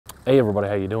Hey everybody,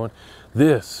 how you doing?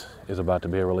 This is about to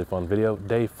be a really fun video.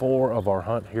 Day 4 of our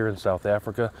hunt here in South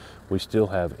Africa. We still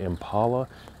have Impala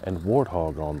and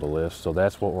Warthog on the list, so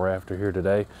that's what we're after here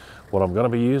today. What I'm going to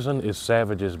be using is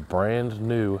Savage's brand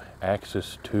new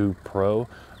Axis 2 Pro.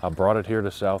 I brought it here to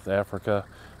South Africa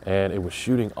and it was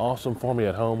shooting awesome for me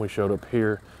at home. We showed up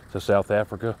here to South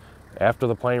Africa. After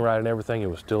the plane ride and everything,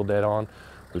 it was still dead on.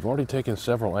 We've already taken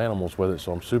several animals with it,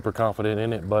 so I'm super confident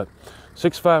in it. But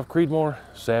 6.5 Creedmoor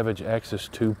Savage Axis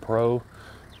 2 Pro,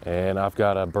 and I've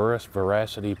got a burris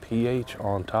Veracity PH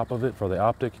on top of it for the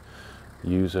optic,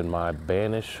 using my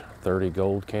Banish 30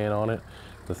 gold can on it.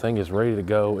 The thing is ready to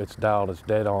go. It's dialed, it's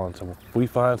dead on. So if we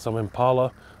find some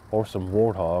Impala or some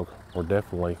Warthog, we're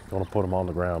definitely going to put them on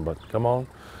the ground. But come on,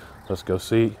 let's go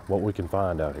see what we can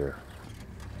find out here.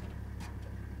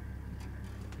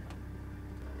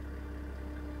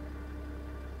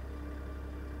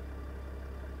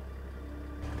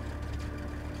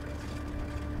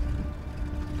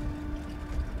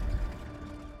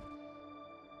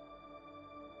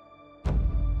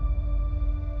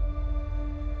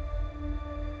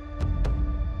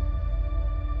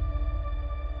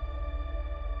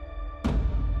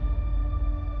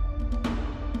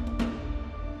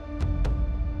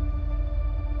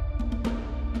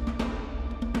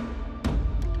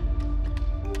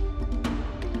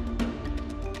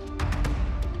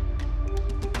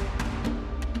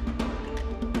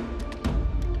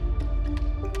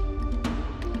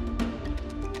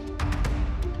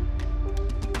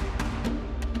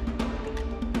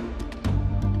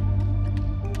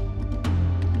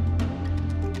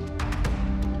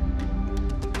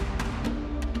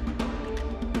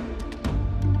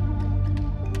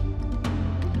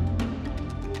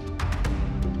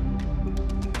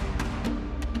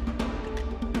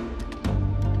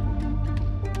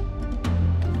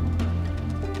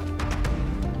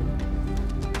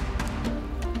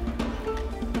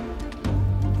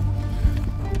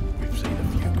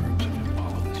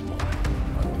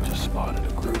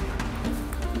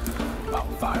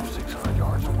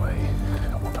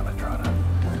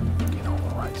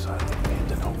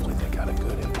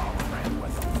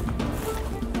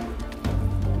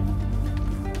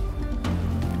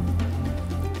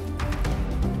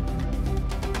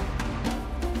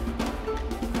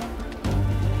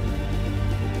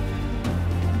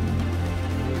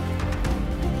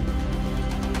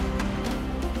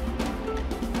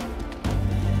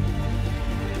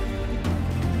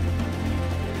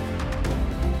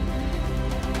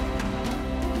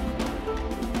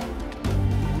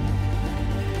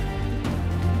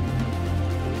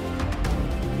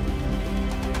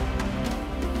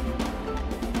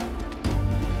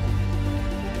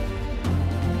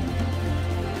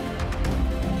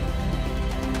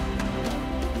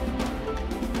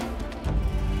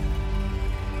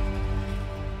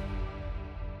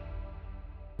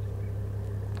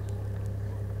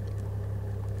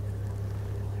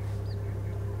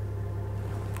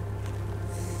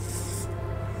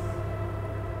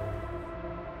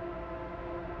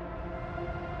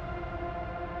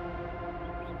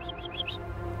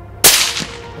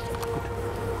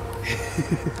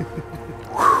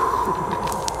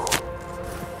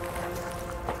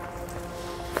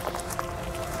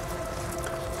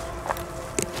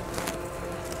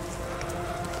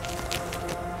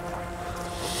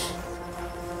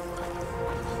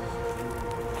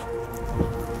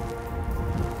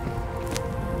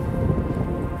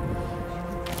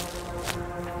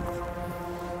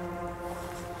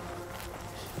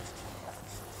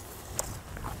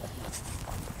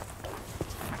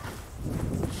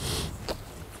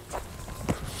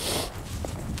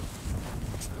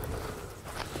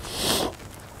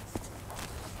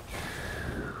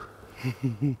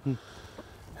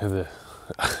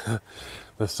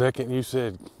 The second you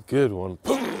said good one.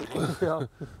 Yeah.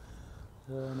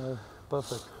 No,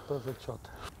 perfect shot.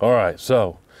 All right,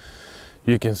 so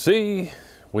you can see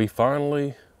we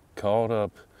finally caught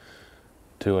up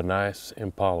to a nice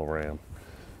Impala ram.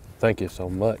 Thank you so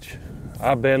much.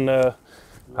 I've been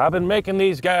making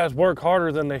these guys work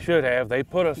harder than they should have. They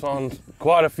put us on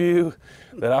quite a few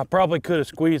that I probably could have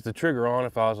squeezed the trigger on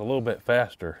if I was a little bit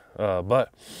faster.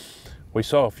 But we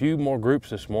saw a few more groups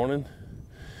this morning,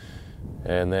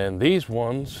 and then these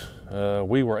ones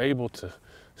we were able to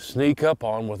sneak up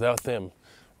on without them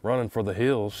running for the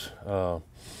hills.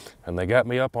 And they got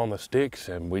me up on the sticks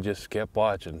and we just kept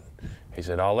watching. He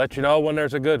said, I'll let you know when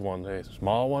there's a good one. A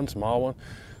small one, small one.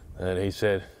 And he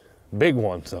said, big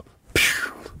one. So,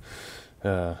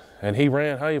 and he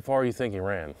ran, how far do you think he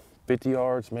ran? 50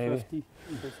 yards maybe? 50,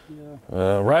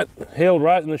 yeah. Held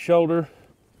right in the shoulder.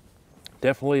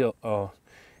 Definitely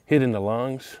hit in the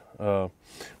lungs.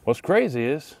 What's crazy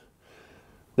is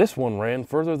this one ran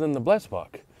further than the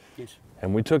blesbok. Yes.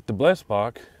 And we took the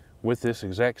blesbok with this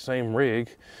exact same rig.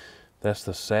 That's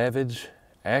the Savage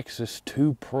Axis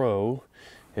 2 Pro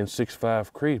in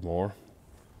 6.5 Creedmoor.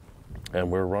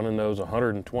 And we're running those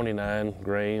 129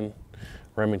 grain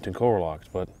Remington Core-Lokts.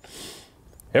 But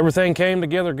everything came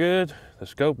together good. The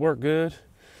scope worked good.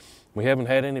 We haven't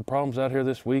had any problems out here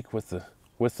this week with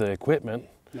the equipment.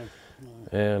 No.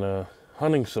 And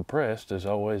hunting suppressed is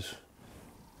always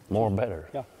more better.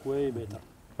 Yeah, way better.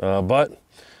 But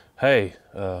hey,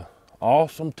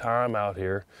 awesome time out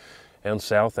here in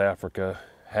South Africa,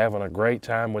 having a great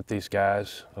time with these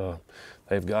guys.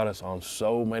 They've got us on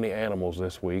so many animals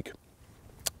this week.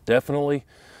 Definitely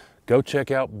go check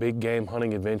out Big Game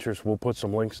Hunting Adventures. We'll put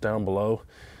some links down below.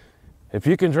 If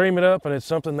you can dream it up and it's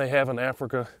something they have in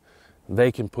Africa,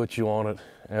 they can put you on it,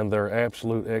 and they're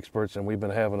absolute experts, and we've been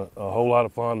having a whole lot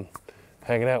of fun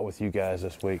hanging out with you guys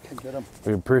this week.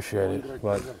 We appreciate it.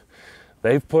 But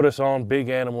they've put us on big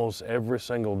animals every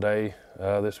single day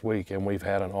this week, and we've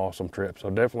had an awesome trip.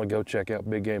 So definitely go check out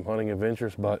Big Game Hunting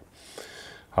Adventures. But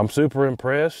I'm super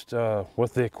impressed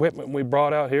with the equipment we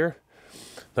brought out here.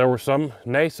 There were some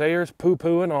naysayers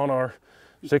poo-pooing on our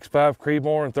 6.5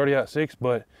 Creedmoor and 30-06,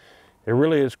 but it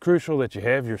really is crucial that you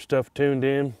have your stuff tuned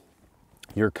in,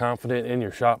 you're confident in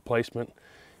your shot placement,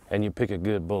 and you pick a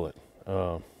good bullet.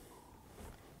 And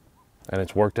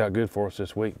it's worked out good for us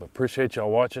this week. But appreciate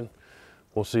y'all watching.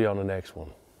 We'll see you on the next one.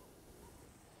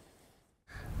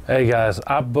 Hey guys,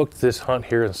 I booked this hunt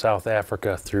here in South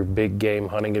Africa through Big Game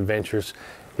Hunting Adventures.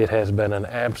 It has been an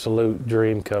absolute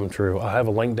dream come true. I have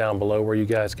a link down below where you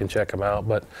guys can check them out,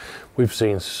 but we've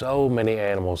seen so many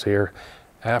animals here.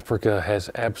 Africa has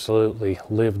absolutely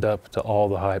lived up to all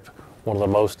the hype. One of the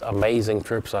most amazing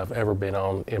trips I've ever been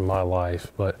on in my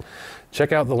life. But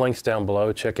check out the links down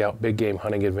below. Check out Big Game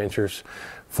Hunting Adventures.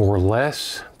 For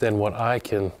less than what I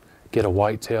can get a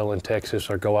whitetail in Texas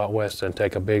or go out west and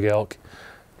take a big elk,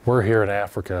 we're here in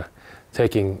Africa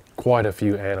taking quite a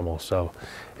few animals. So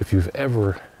if you've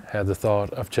ever had the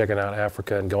thought of checking out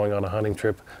Africa and going on a hunting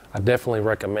trip, I definitely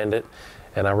recommend it.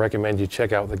 And I recommend you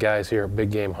check out the guys here at Big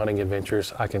Game Hunting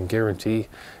Adventures. I can guarantee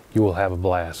you will have a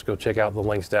blast. Go check out the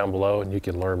links down below and you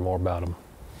can learn more about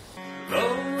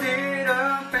them.